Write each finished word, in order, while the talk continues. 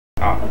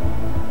Oh.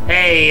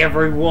 Hey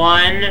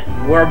everyone,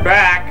 we're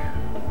back.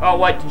 Oh,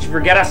 what? Did you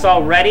forget us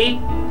already?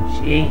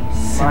 Jeez.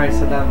 I already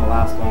said that in the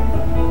last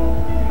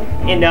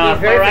one.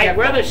 Enough. All right,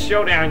 we're the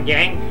Showdown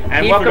gang,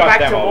 and welcome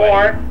back to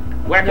more.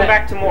 Welcome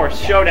back to more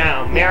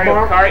Showdown,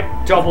 Mario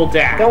Kart Double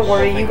Dash. Don't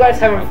worry, you guys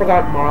haven't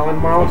forgotten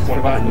Marlon. Marlon's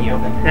forgotten you.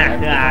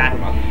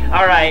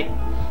 All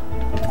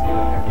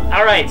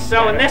right.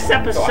 So in this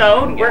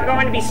episode, we're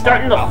going to be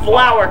starting the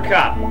Flower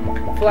Cup.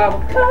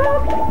 Flower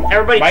Cup.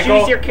 Everybody, Michael,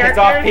 choose your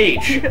character. Off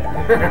Peach.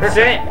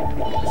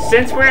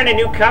 Since we're in a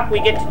new cup, we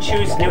get to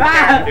choose new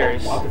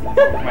characters.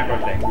 My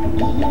birthday.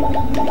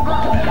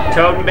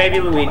 Toad and Baby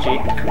Luigi.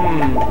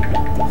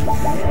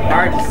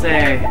 Hard to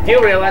say. Do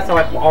you realize how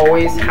I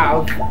always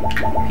have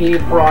Petey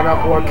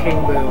Piranha or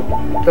King Boo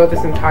throughout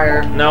this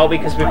entire... No,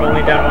 because we've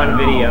only done one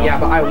video. Yeah,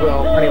 but I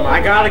will. Anyway.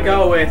 I gotta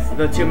go with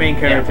the two main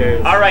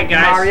characters. Yeah. Alright,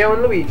 guys. Mario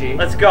and Luigi.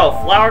 Let's go.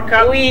 Flower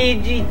Cup.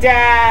 Luigi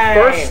die!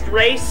 First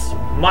race,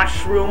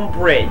 Mushroom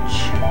Bridge.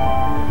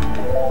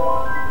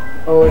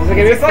 Oh, is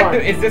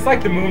this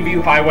like the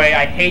Moonview Highway?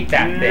 I hate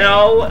that thing.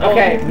 No.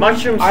 Okay.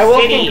 Mushroom I will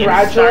City.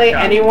 congratulate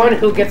anyone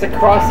who gets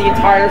across the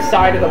entire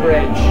side of the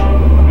bridge.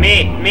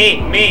 Me.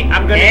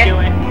 I'm gonna do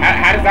it.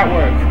 How does that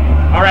work?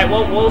 Alright,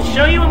 well, we'll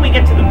show you when we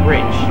get to the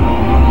bridge.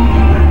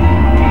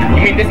 You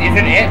mean this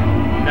isn't it?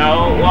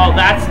 No, well,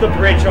 that's the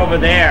bridge over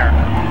there.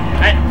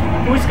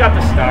 Who's got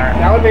the star?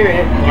 That would be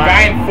it. The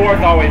guy in fourth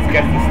always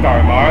gets the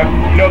star, Mara.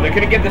 No, they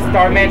couldn't get the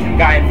star mansion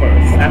guy in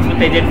first. That's what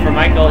they did for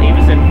Michael. He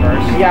was in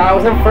first. Yeah, I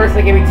was in first.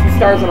 They gave me 2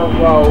 stars in a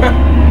row.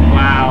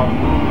 Wow.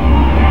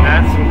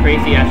 That's some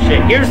crazy ass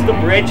shit. Here's the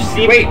bridge.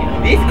 See? Wait,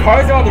 these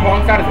cars are on the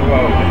wrong side of the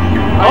road.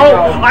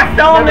 I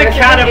fell on the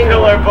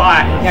caterpillar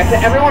bot. Yeah, to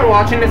everyone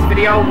watching this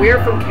video,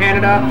 we're from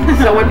Canada,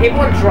 so when people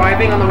are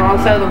driving on the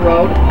wrong side of the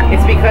road,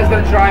 it's because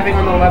they're driving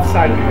on the left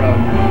side of the road.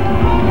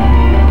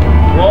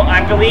 Well,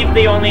 I believe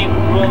the only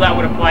rule that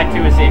would apply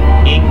to is in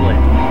England.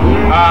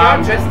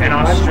 Not just in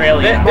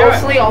Australia.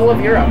 Mostly all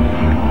of Europe.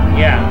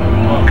 Yeah.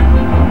 Well,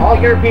 all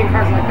European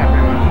cars like that,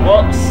 man.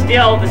 well,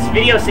 still, this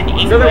video's in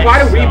English. So then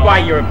why do we buy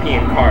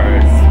European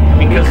cars?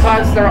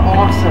 Because they're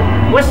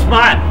awesome. We're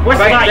smart. We're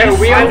smart. I'm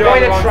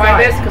going to try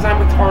this because I'm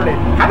retarded.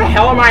 How the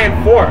hell am I in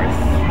fourth?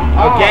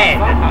 Again.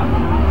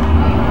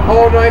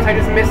 Oh, nice. I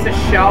just missed a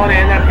shell and I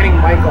ended up hitting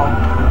Michael.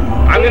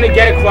 I'm gonna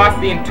get across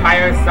the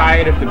entire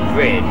side of the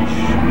bridge.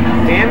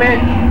 Damn it.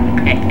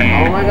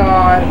 Oh my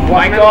god.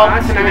 Michael,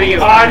 oh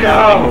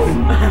no.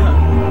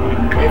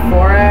 Wait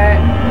for it.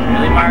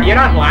 Really, Mario? You're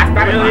not last,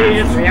 but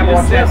Really? Yeah,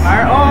 watch this.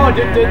 Oh,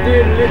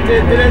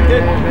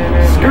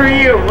 Screw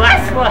you.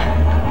 Last one.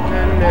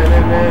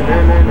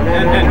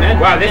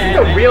 Wow, this is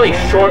a really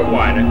short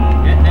one.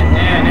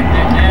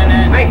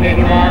 I hate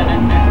you, Mom.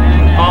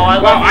 Oh, I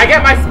love you. I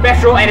get my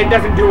special and it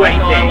doesn't do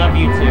Michael, anything. I love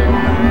you too.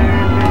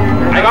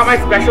 I got my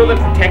special that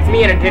protects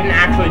me and it didn't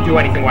actually do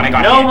anything when I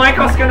got No, hit.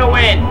 Michael's gonna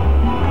win.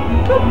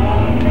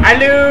 I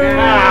lose!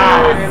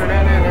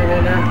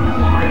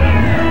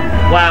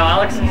 Wow,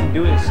 Alex isn't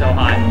doing so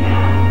hot.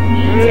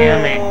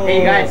 Damn it. Hey,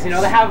 you guys, you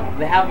know they have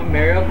a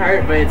Mario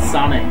Kart, but it's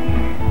Sonic.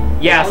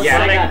 Yeah, Yeah.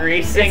 Sonic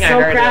Racing, It's I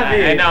so heard crappy.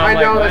 that. I know, I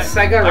know, the what?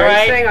 Sega All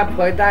right. Racing, I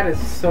played that, is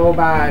so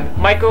bad.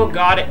 Michael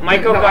got it.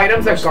 Michael the got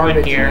items the are first win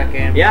garbage in here. that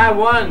game. Yeah, I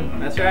won.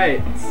 That's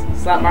right.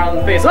 Slap Marlon in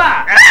the face.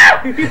 Ah!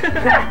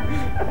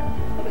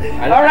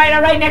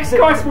 Alright, next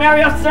course,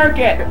 Mario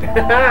Circuit.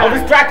 I'll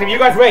distract him, you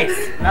guys race!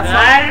 That's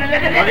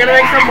We're gonna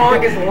make sure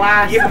Marlon gets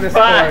last in this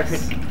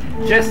course.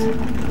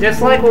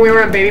 Just like when we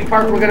were in Baby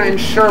Park, we're gonna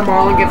ensure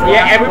Marlon gets last.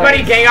 Yeah, everybody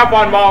place. gang up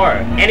on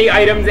Mahler. Any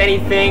items,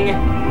 anything,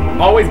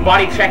 always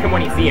body check him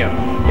when you see him.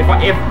 If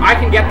I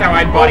can get there,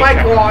 I'd body check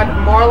him. Oh my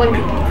god, Marlon,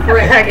 you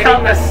prick. I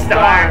got the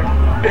star.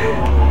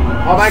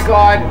 Oh my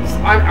god,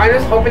 I'm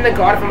just hoping to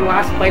God if I'm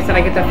last place that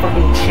I get that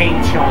fucking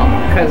chain chomp,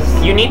 because...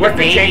 You need the What's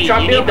the baby. chain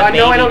chomp You do? need the baby.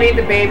 No, I don't need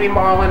the baby,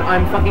 Marlon.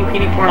 I'm fucking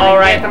Petey Piranha. All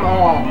right. Get them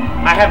all.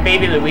 I have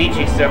Baby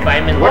Luigi, so if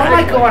I'm in Oh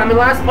my god, I'm in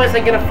last place, I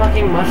get a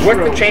fucking mushroom.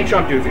 What's the chain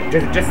chomp do?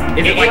 Is it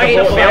like a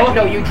Wait, bullet bill?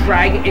 no, it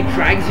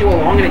drags you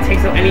along and it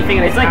takes out anything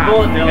in its It's like path.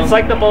 bullet bill. It's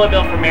like the bullet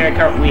bill for Mario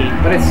Kart Wii.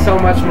 But it's so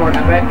much more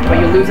epic. But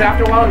you lose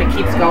after a while and it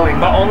keeps going.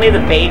 But only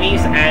the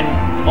babies and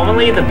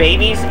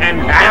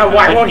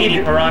why won't he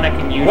Petey Piranha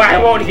can use Why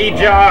it. won't he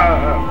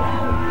jump?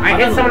 I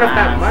hit someone off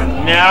that butt.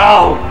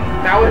 No!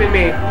 That would be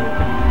me.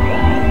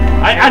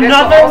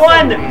 Another also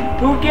one! be.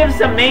 Who gives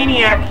a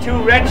maniac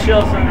 2 red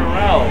shells in a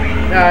row?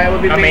 It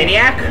would be A me.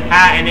 maniac?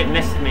 And it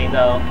missed me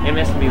though. It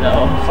missed me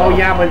though. Oh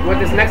yeah, but with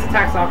this next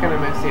attack's not gonna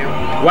miss you.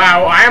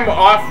 Wow, I am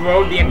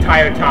off-road the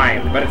entire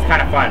time, but it's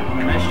kind of fun.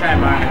 Nice try,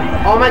 Mario.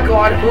 Oh my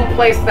god, who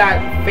placed that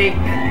fake...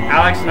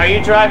 Alex, are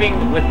you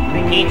driving with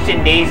Peach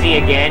and Daisy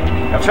again?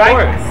 Of Try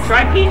course.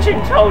 Peach and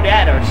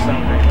Toadette or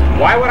something.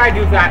 Why would I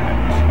do that?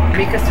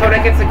 Because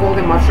Toadette gets a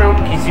golden mushroom.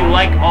 Because you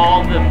like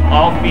all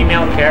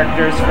female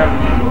characters from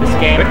this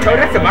game. But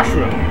Toadette's a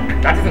mushroom.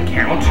 That doesn't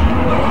count.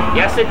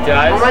 Yes, it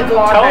does. Oh my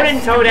god, Toad that's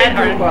and Toadette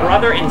are stupid.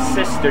 brother and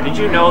sister. Did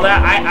you know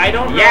that? I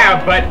don't know.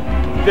 Yeah, but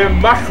they're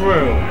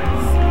mushrooms.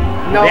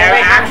 No, They're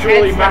they have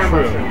actually heads that are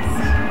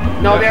mushrooms.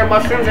 No, they're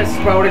mushrooms that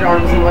sprouted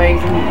arms and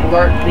legs and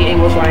learned the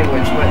English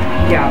language, but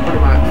yeah, pretty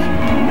much.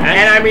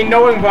 And I mean,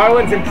 knowing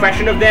Marlon's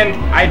impression of them,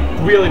 I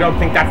really don't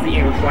think that's the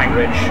English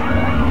language.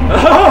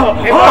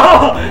 Hey,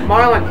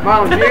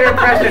 Marlon, do your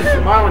impression.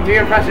 Marlon, do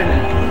your impression.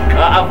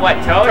 Of what,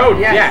 Toad? Toad,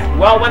 yes. yeah.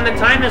 Well, when the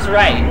time is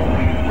right.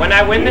 When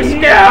I win this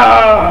cup.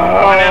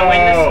 When I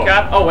win this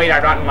cup. Oh wait,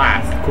 I'm not in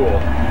last. Cool.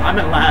 I'm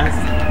in last.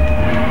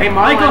 Hey,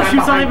 Marlon, Michael,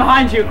 shoot something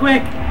behind you,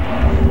 quick!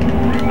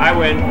 I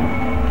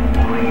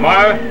win.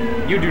 Mar,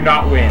 you do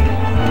not win.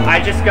 I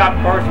just got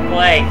first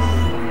place.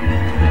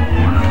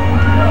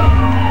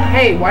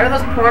 Hey, why are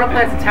those piranha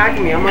plants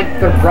attacking me? I'm like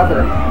their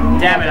brother.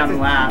 Damn it, I'm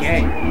last.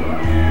 Gay.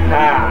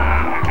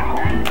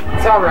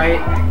 It's alright.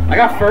 I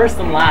got first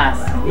and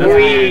last.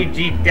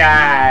 Luigi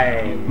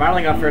time.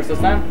 Marlon got first this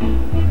time.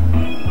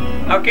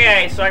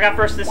 Okay, so I got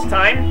first this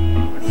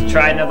time. Let's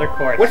try another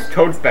course. What's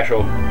Toad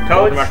special?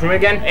 Toad's mushroom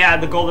again? Yeah,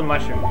 the golden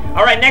mushroom.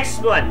 Alright,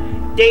 next one.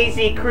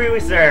 Daisy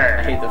Cruiser.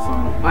 I hate this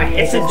one.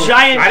 It's a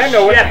giant I don't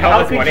know what the ship. hell How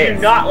this could one you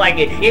is. not like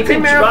it? You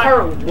can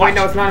drive. Wait,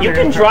 no, it's not. You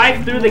can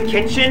drive through the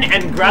kitchen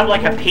and grab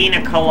like a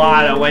pina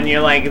colada when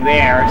you're like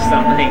there or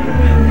something.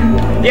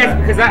 Yes,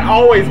 because that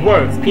always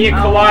works. Pina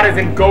coladas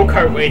and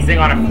go-kart racing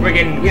on a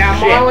friggin' Yeah,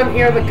 ship. Marlon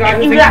here, the guy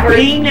who You thinks got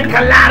pina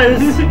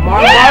coladas.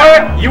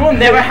 Mar, you will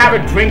never have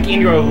a drink in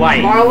your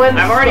life. Marlon,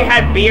 I've already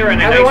had beer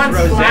and a nice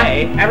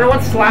rosé.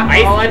 Everyone slap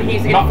Marlon.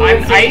 He's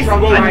influencing ice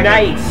drunk driving.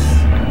 nice.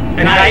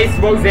 A nice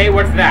rosé,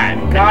 what's that?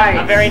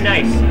 Guys, Very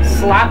nice.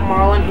 slap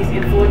Marlon. He's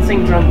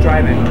influencing drunk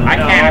driving. I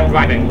can't, I'm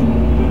driving.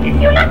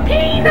 If you like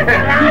pina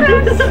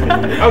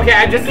coladas. Okay,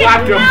 I just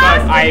slapped him,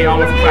 but I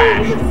almost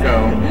crashed,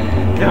 so...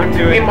 Don't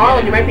do Hey it.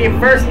 Marlon, you might be in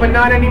first, but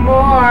not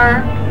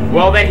anymore.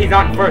 Well, then he's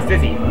not first,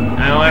 is he?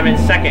 No, I'm in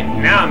second.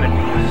 Now I'm in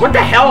first. What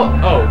the hell?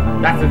 Oh,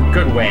 that's a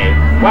good way.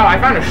 Wow, I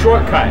found a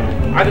shortcut.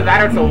 Either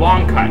that or it's a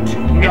long cut.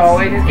 No,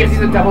 it just gives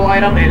you the double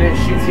item and it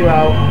shoots you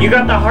out. You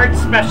got the heart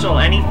special.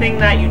 Anything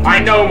that you I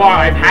know, Mar,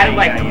 I've had it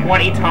like Yeah.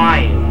 20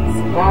 times.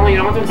 Marlon, you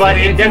don't have to But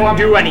explain it to doesn't him.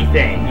 do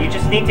anything. You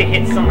just need to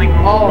hit something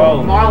on the Oh,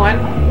 road. Marlon.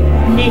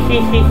 He.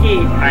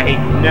 I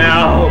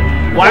know.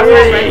 Why There's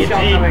would a red shell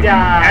coming.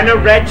 And a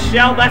red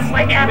shell? That's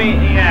like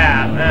having,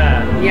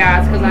 Yeah,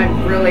 it's because I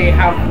really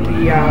have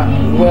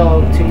the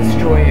will to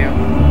destroy you.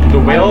 The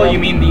will? You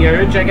mean the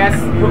urge, I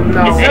guess? No,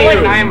 Is there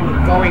like-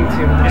 I'm going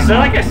to. Is there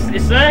like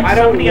I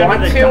don't somebody want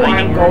under the to, dining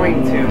I'm room?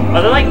 going to.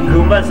 Are there like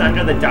Goombas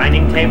under the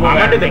dining table? I'm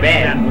that under the are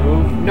making bed. that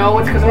move? No,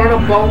 it's because we're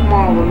on a boat,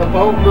 Marlon. When the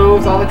boat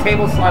moves, all the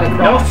tables slide No,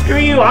 across. screw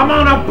you! I'm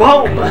on a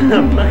boat.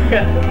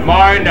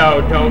 Mar,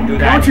 no, don't do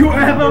that. Don't you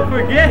ever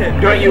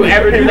forget! Don't you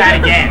ever do that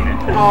again.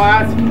 Oh,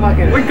 that's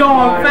fucking. We're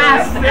going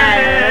fast!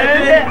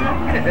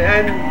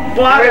 and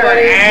water.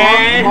 Everybody,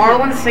 And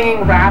Marlon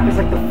singing rap is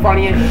like the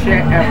funniest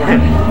shit ever.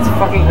 It's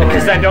fucking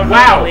because I don't know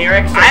Wow, the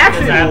lyrics. I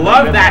actually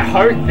love that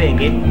heart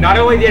thing. It not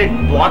only did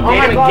it block Oh the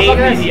my item, God, it look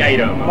gave at me this. the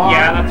item.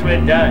 Yeah, that's what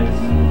it does.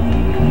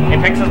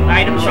 It picks up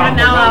items Shut off the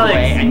now, Alex.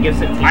 roadway and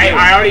gives it to you.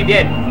 I already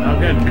did. Oh,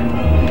 good.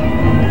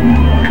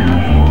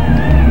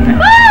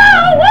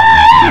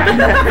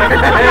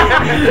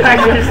 I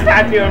just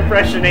had to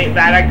impressionate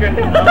that. I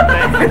couldn't help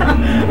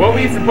it. What were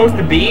you supposed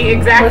to be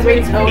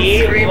exactly? Toad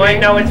screaming. Wait,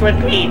 no, it's with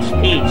Peach.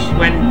 Peach.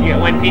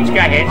 When Peach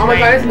got hit. Oh my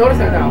god, I just noticed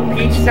that now.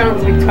 Peach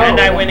sounds like Toad. And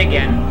I win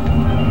again.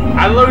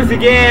 I lose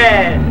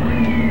again.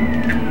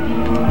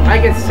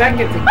 I get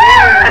second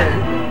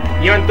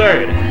again. You're in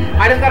third.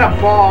 I just got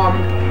a bomb.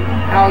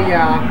 Hell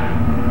yeah.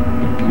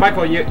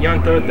 Michael, you're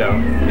in third though.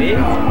 Me?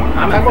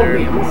 I'm in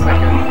third. I'm in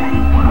second.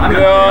 I'm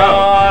in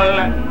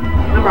Goal.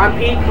 Remember, I'm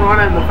Pete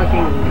Piranha and the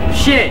fucking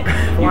Shit!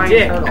 You flying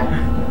dick. turtle.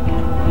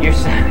 You're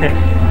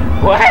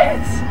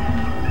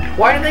what?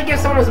 Why did they give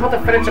someone who's about to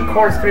finish a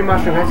course 3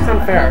 mushrooms? That's just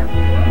unfair.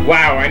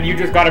 Wow, and you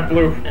just got a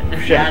blue.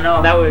 Shit. Yeah, I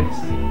know.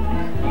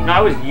 That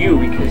was you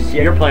because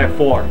you're player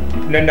 4.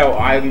 No,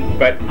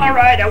 but All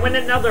right, I win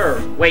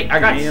another. Wait, I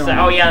got. Damn.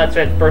 Oh yeah, that's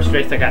right. First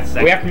race, I got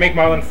second. we have to make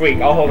Marlon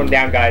freak. I'll hold him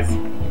down, guys.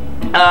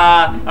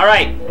 All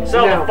right.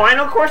 So No. the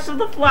final course of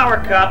the Flower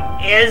Cup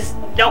is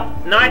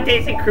not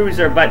Daisy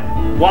Cruiser, but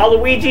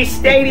Waluigi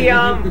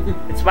Stadium.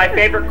 It's my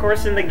favorite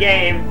course in the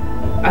game.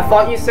 I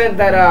thought you said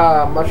that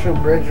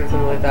Mushroom Bridge or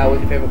something like that was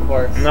your favorite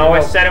course. No,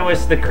 I said it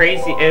was the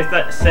crazy.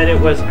 Said it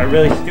was a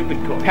really stupid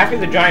course. Pass me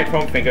the giant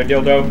foam finger,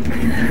 dildo.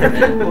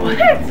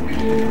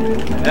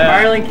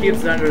 Marlon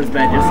keeps it under his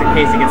bed just in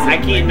case he gets I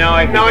can't. No,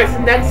 I. No, it's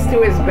next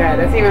to his bed.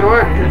 That's even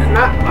worse. It's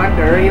not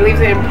under. He leaves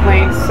it in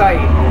plain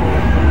sight.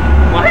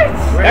 What?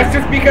 That's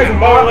just because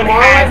Marlon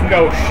has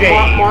no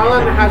shame.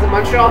 Marlon has a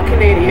Montreal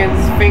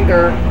Canadiens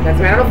finger that's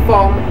made out of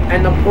foam,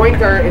 and the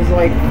pointer is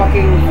like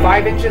fucking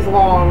 5 inches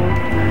long,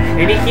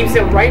 and he keeps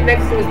it right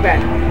next to his bed.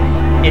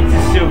 It's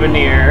a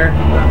souvenir.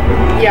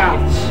 Yeah,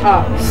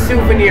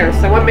 souvenir.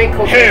 Someone make Hair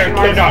quotation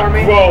marks for cannot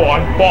me. grow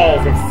on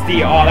balls of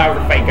steel. Oh, that was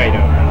a fake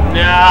item.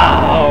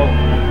 No.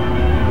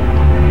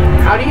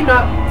 How do you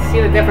not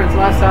see the difference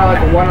unless they're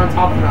like one on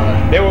top of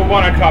another? They were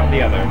one on top of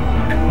the other.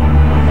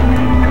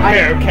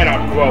 Hair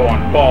cannot grow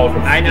on balls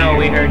of steel. I know.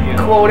 We heard you.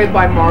 Quoted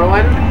by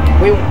Marlon.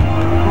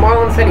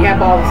 Marlon said he had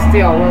balls of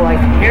steel. We're like,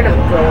 hair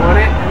doesn't grow on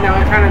it, and now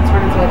it kind of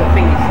turned into like a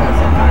thing he says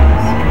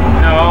sometimes.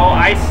 No,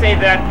 I say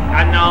that.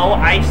 No,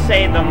 I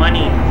say the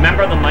money.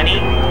 Remember the money?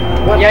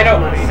 What Yeah, no.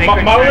 money?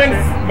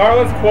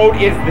 Marlon's quote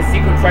is the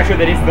secret treasure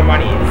that is the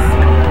monies.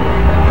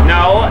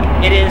 No,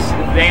 it is.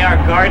 They are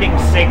guarding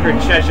sacred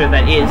treasure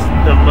that is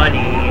the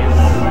monies.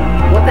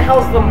 What the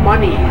hell's the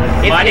money?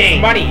 It's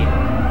money.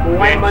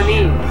 Why Bitch.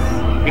 monies?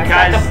 Because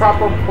that's not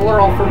the proper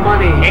plural for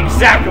money.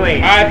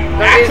 Exactly.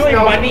 Actually,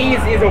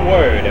 monies is a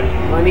word.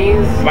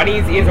 Monies?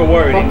 Monies is a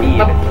word, But indeed.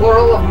 the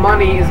plural of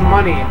money is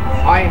money.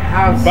 I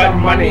have But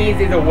some money.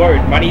 monies is a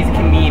word. Monies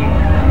can mean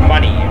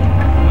money.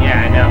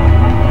 Yeah, I know.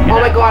 Oh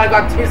my god, I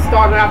got 2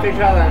 stars right after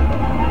each other.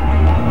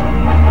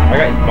 I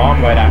got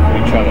mom right after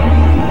each other.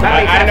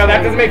 I don't know,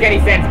 that sense. doesn't make any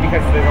sense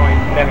because there's only...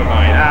 Never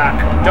mind.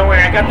 Don't worry,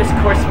 I got this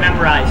course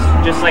memorized,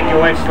 just like your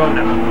wife's phone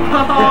number.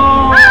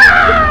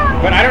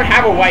 But I don't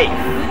have a wife.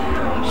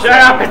 Shut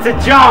up, it's a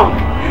joke!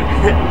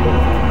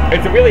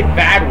 It's a really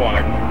bad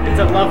one. It's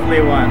a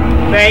lovely one.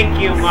 Thank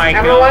you,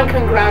 Michael. Everyone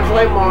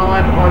congratulate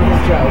Marlon on his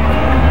joke.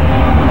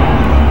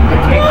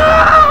 Okay.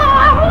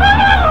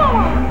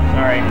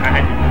 Sorry, I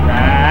had to do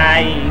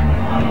that.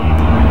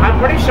 I'm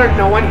pretty sure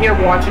no one here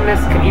watching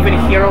this can even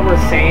hear what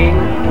we're saying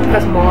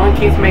because Marlon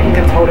keeps making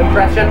a Toad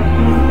impression.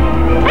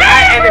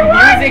 And the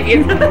music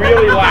is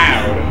really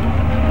loud.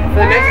 For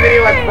the next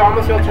video, I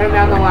promise we'll turn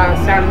down the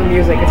sound of the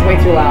music. It's way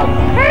too loud.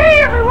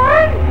 Hey, everyone!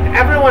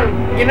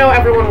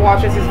 Everyone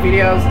watches his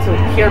videos to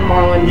hear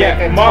Marlon make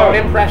a Toad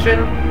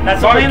impression.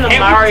 That's only in the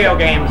Mario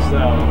games,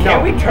 though.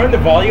 Can't we turn the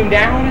volume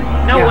down?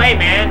 No way,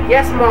 man.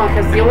 Yes, Marlon,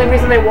 because the only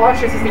reason they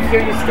watch this is to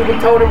hear your stupid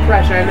Toad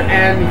impression,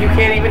 and you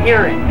can't even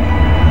hear it.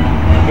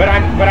 But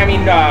I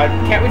mean,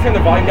 can't we turn the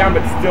volume down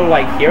but still,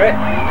 like, hear it?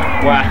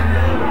 What?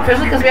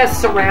 Especially because we have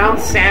surround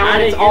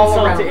sound. It's all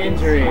insult around. to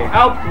injury.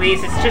 Oh,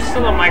 please, it's just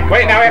still a microphone.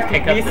 Wait, now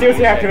we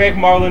seriously have to make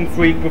Marlon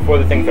freak before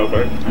the thing's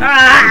over.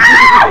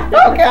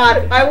 Oh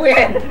god, I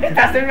win! It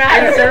doesn't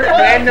matter. Insert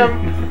random.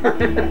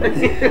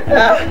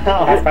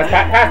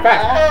 Pass.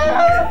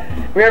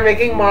 We are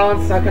making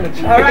Marlon suck on a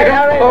chair.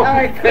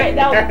 Alright, quit,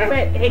 no,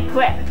 quit, hey,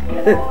 quit.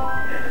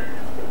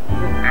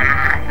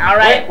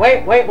 Alright.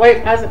 Wait.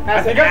 Pass it.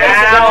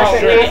 Ow,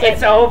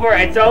 it's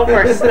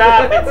over,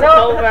 stop, it's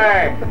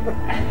over.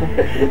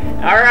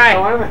 Alright,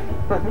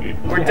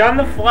 we're done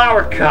the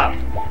flower cup.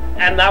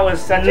 And that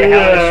was such a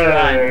hellish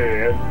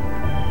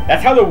run.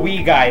 That's how the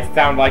Wii guys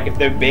sound like if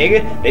they're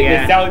big.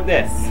 They sound like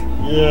this.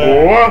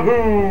 Yeah.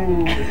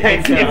 Woohoo!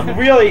 It's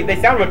really, they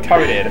sound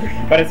retarded,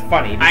 but it's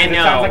funny. I know.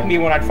 It sounds like me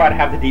when I try to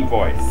have the deep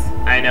voice.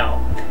 I know.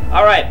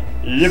 Alright.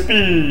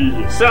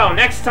 Yippee! So,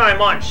 next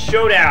time on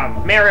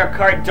Showdown, Mario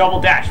Kart Double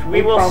Dash,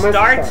 we will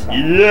start.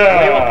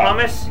 Yeah! We will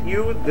promise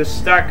you the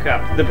Star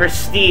Cup, the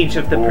prestige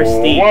of the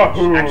prestige.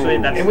 Wahoo. Actually,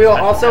 that's. And we will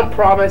also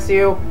promise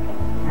you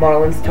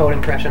Marlon's Toad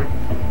impression.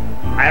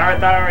 I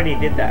thought I already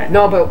did that.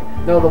 No, the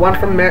one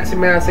from Super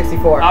Mario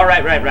 64. All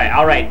right.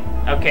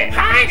 Okay.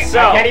 So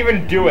I can't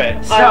even do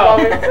it. So,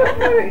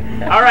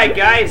 all right,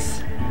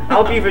 guys. I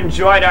hope you've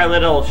enjoyed our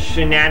little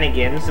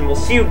shenanigans, and we'll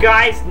see you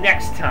guys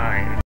next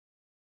time.